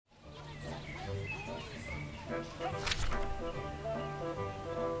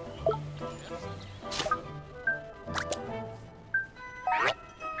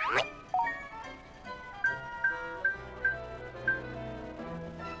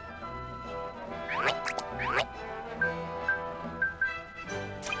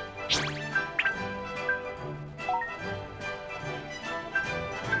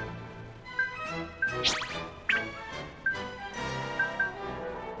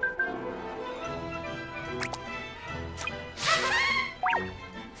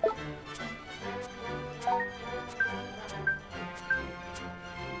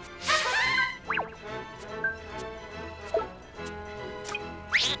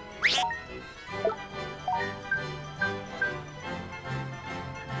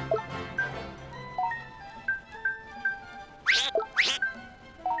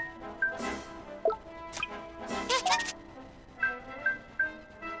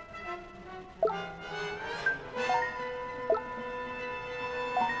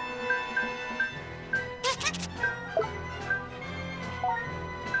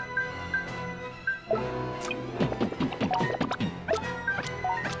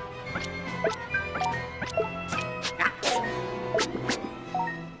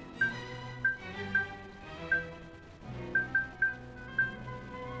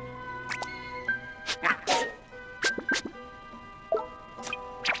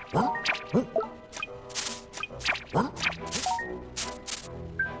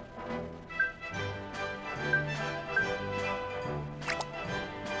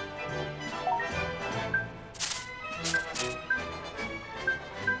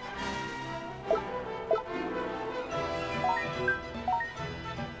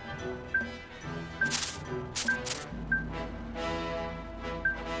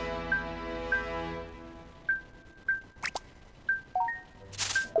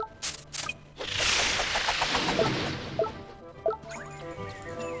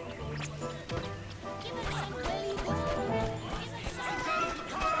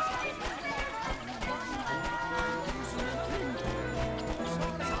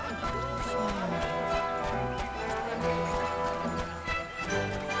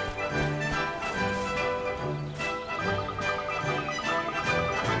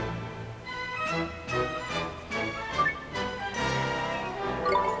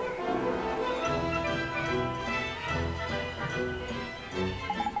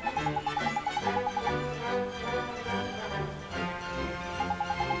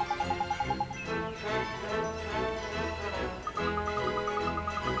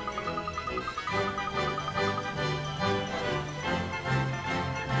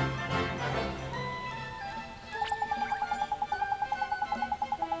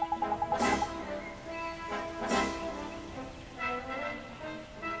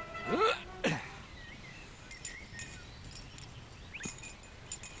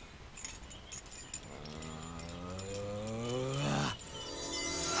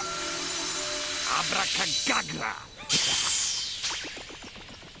Abracagagra!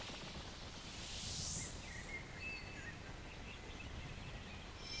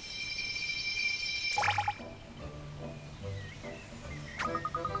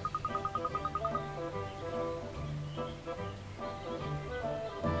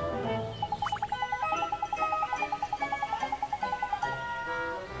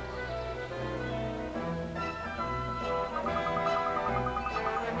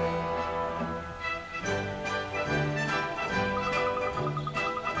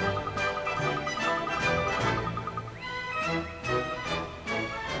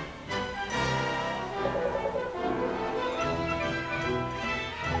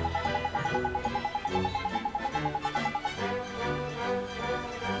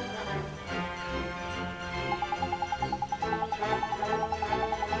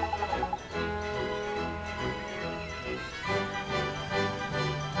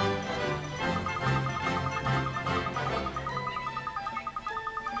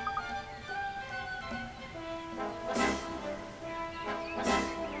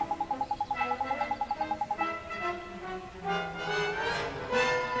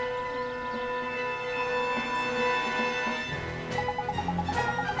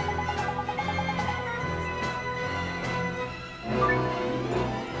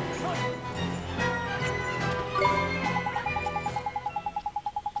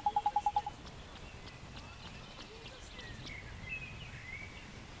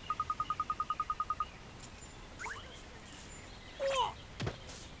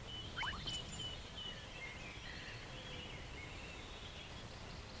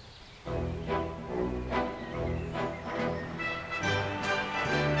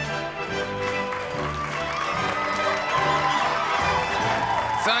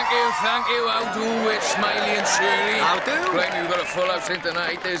 Thank you. How do it, Smiley and Surly? How do? Right, we've got a full house in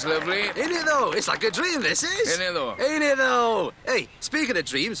tonight. It's lovely. Ain't it though? It's like a dream, this is. Ain't it though? Ain't it though? Hey, speaking of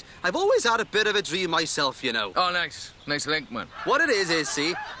dreams, I've always had a bit of a dream myself, you know. Oh, nice. Nice link, man. What it is,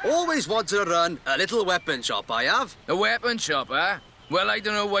 see, always wanted to run a little weapon shop, I have. A weapon shop, huh? Well, I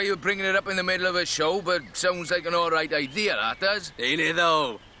don't know why you're bringing it up in the middle of a show, but sounds like an all right idea, that does. Ain't it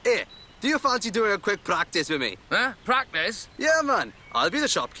though? Hey, do you fancy doing a quick practice with me? Huh? Practice? Yeah, man. I'll be the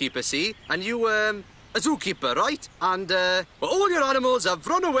shopkeeper, see? And you, a zookeeper, right? And, well, all your animals have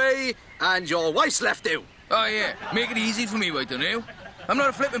run away and your wife's left you. Oh, yeah. Make it easy for me, why don't you? I'm not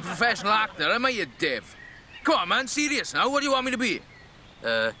a flipping professional actor, am I, you div? Come on, man, serious now. What do you want me to be?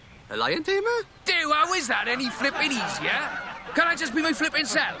 A lion tamer? Dude, how is that any flipping easier? Can I just be my flipping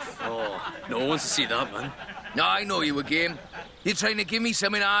self? Oh, no one wants to see that, man. No, I know you were game. You're trying to give me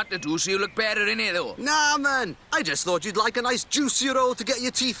something hard to do so you look better in it, though. Nah, man. I just thought you'd like a nice juicy roll to get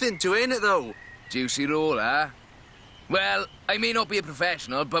your teeth into, ain't it, though? Juicy roll, huh? Well, I may not be a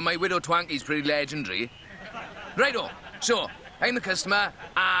professional, but my widow Twanky's pretty legendary. Righto. So, I'm the customer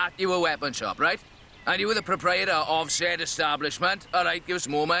at your weapon shop, right? And you were the proprietor of said establishment. All right, give us a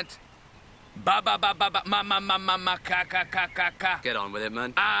moment. Ba ba ba ba ba ma ma ma ma ma ka ka ka ka ka. Get on with it,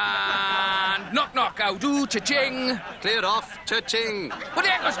 man. And knock knock out do cha-ching. Clear off, cha-ching. What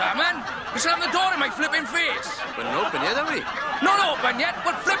the heck was that, man? You slammed the door in my flipping face. We're not open yet, are we? Not open yet,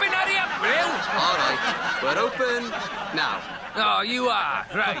 but flipping hurry up, will you? All right, we're open now. Oh, you are,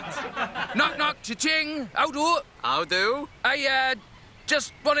 right. Knock knock cha-ching. How do? How do? I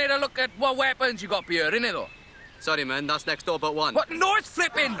just wanted to look at what weapons you got here, innit though? Sorry, man, that's next door but one. What? No, it's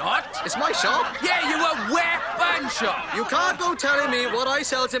flipping not. It's my shop. Yeah, you a weapon shop. You can't go telling me what I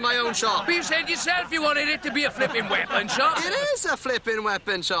sells in my own shop. But you said yourself you wanted it to be a flipping weapon shop. It is a flipping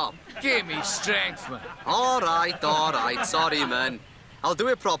weapon shop. Give me strength, man. All right. Sorry, man. I'll do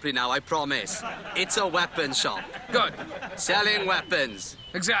it properly now, I promise. It's a weapon shop. Good. Selling weapons.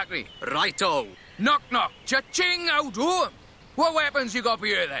 Exactly. Righto. Knock knock. Cha-ching, how do? What weapons you got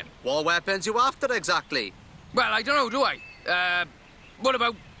here then? What weapons you after exactly? Well, I don't know, do I? What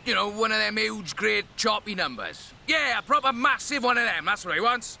about, you know, one of them huge, great, choppy numbers? Yeah, a proper massive one of them, that's what I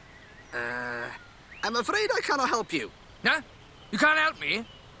want. I'm afraid I cannot help you. Huh? You can't help me?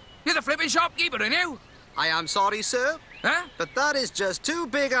 You're the flipping shopkeeper, aren't you? I am sorry, sir, Huh? but that is just too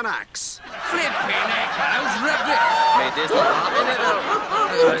big an axe. Flipping heck, how's rubbish? Made this look hard, innit,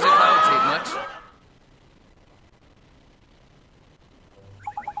 though? As if that would take much.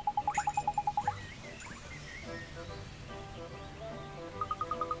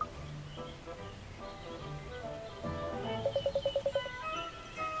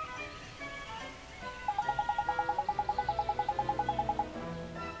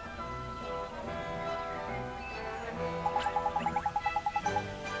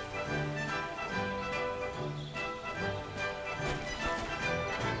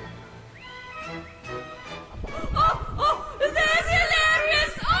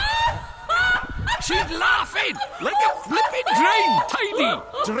 She's laughing like a flipping drain, Tidy.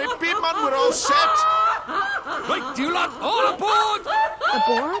 Dripping, man, we're all set. Right, you lot, all aboard.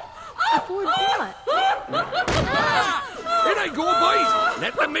 Aboard? Aboard what? Here I go, boys.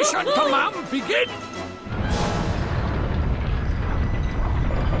 Let the mission command begin.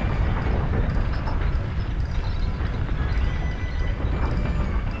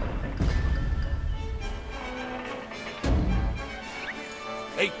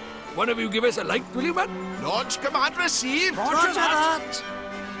 Hey, one of you give us a light, will you, man? Launch command received. Roger that.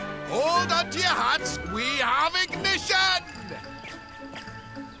 Hold on to your hats. We have ignition.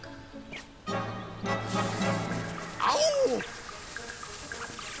 Ow!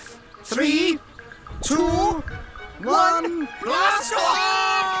 3, 2, 1, Blast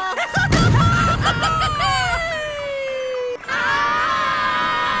off!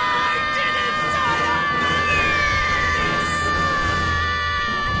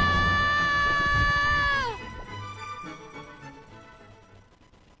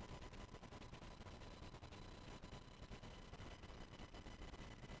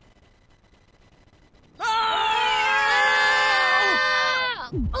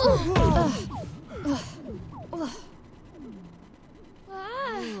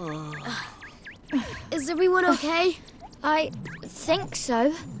 Is everyone okay? I think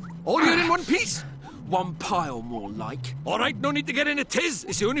so. All here in one piece? One pile, more like. All right, no need to get in a tiz.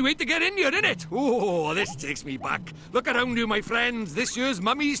 It's the only way to get in here, innit? Oh, this takes me back. Look around you, my friends. This year's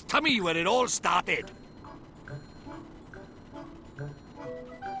Mummy's tummy where it all started.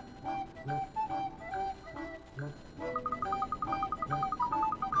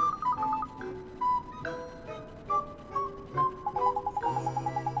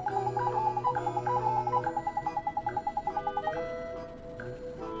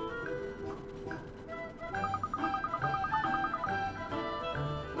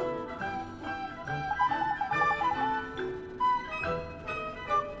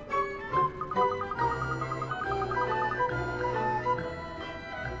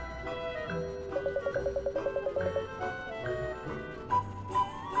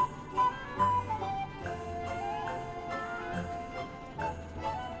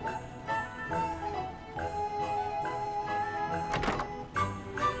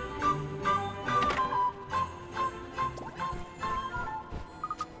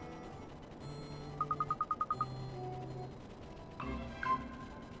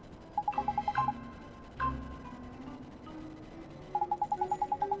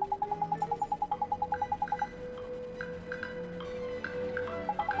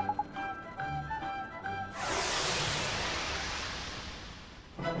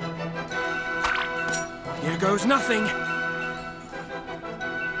 goes nothing.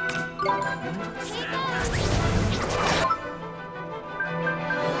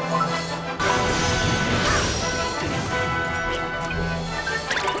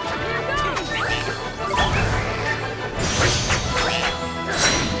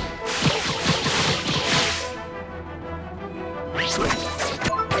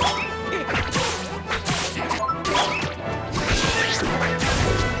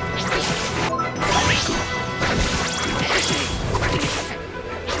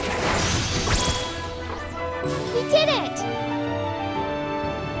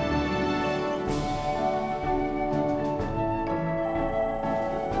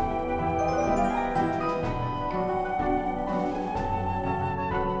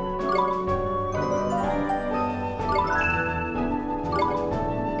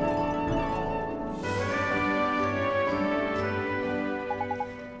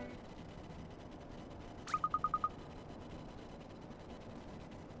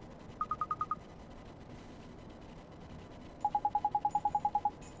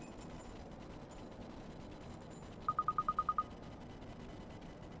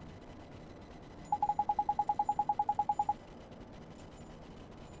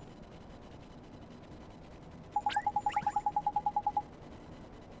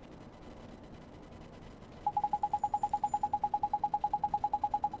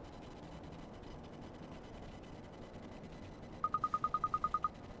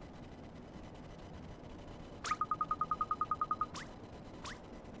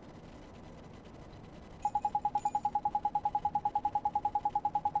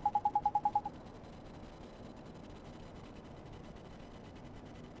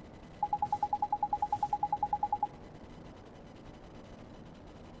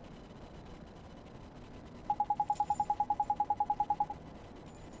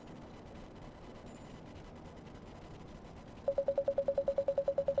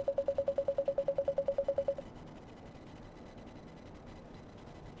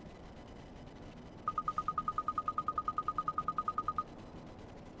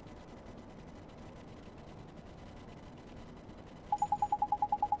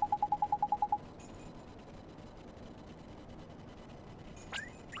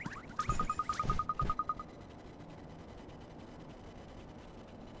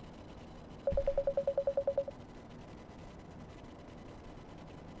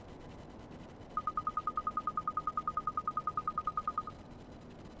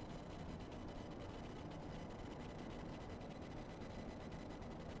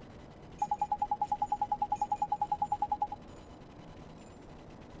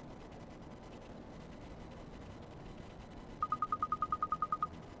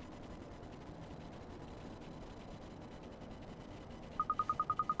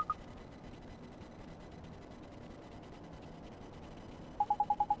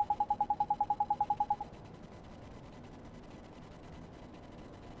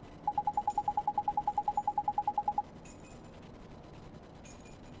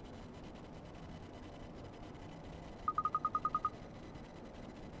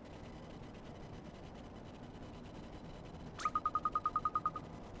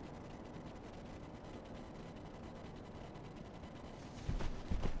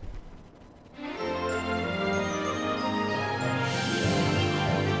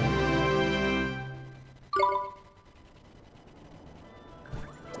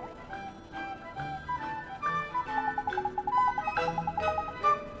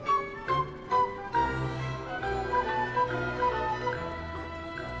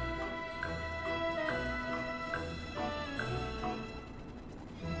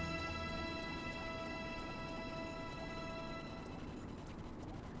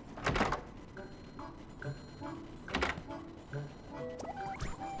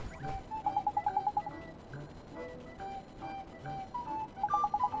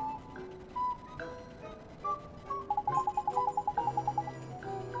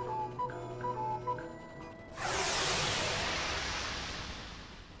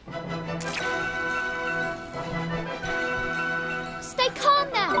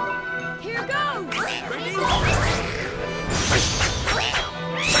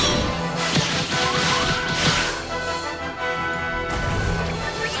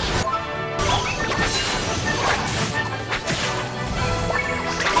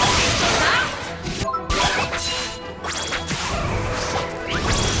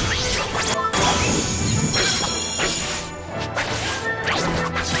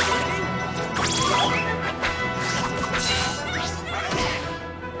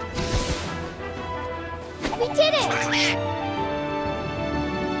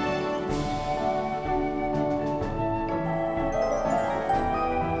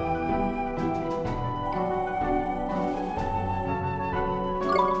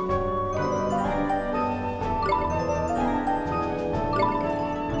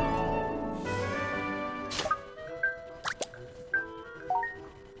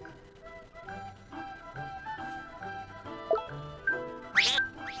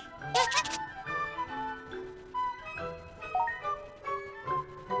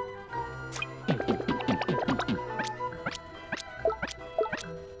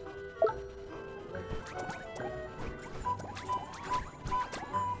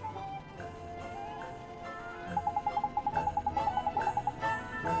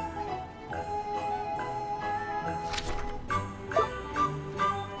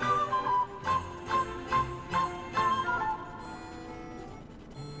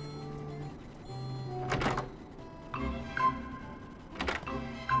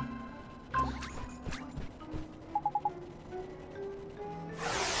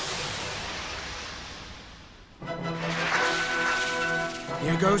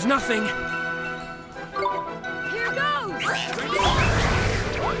 Here goes nothing. Here goes!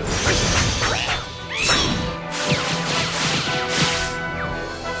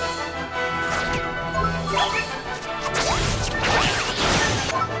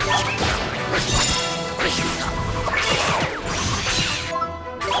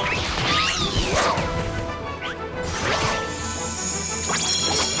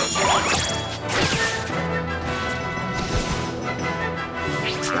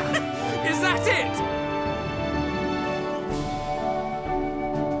 Is that it?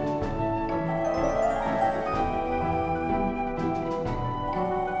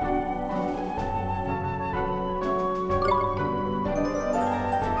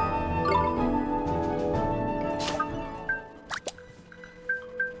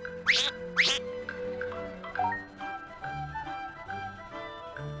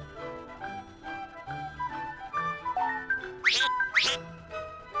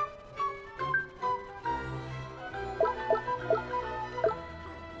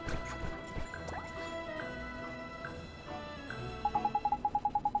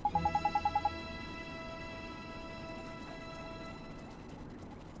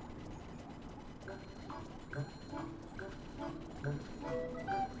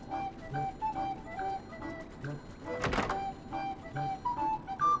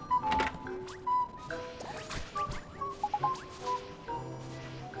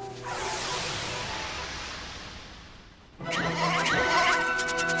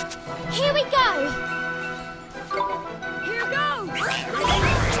 Here we go! Here goes!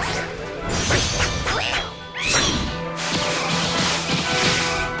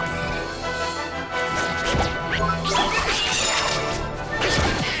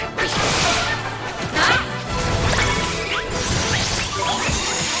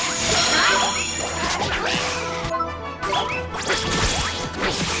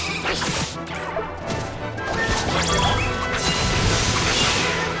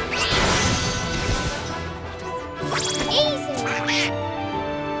 Easy!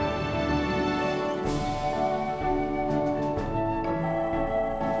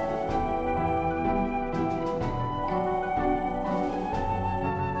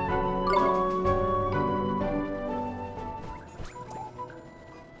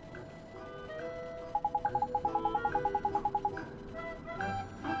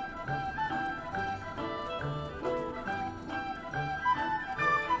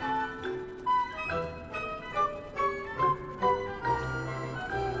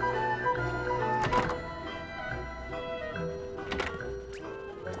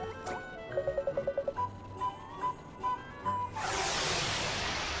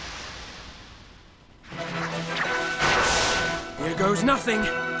 Here goes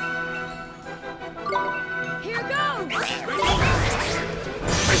nothing.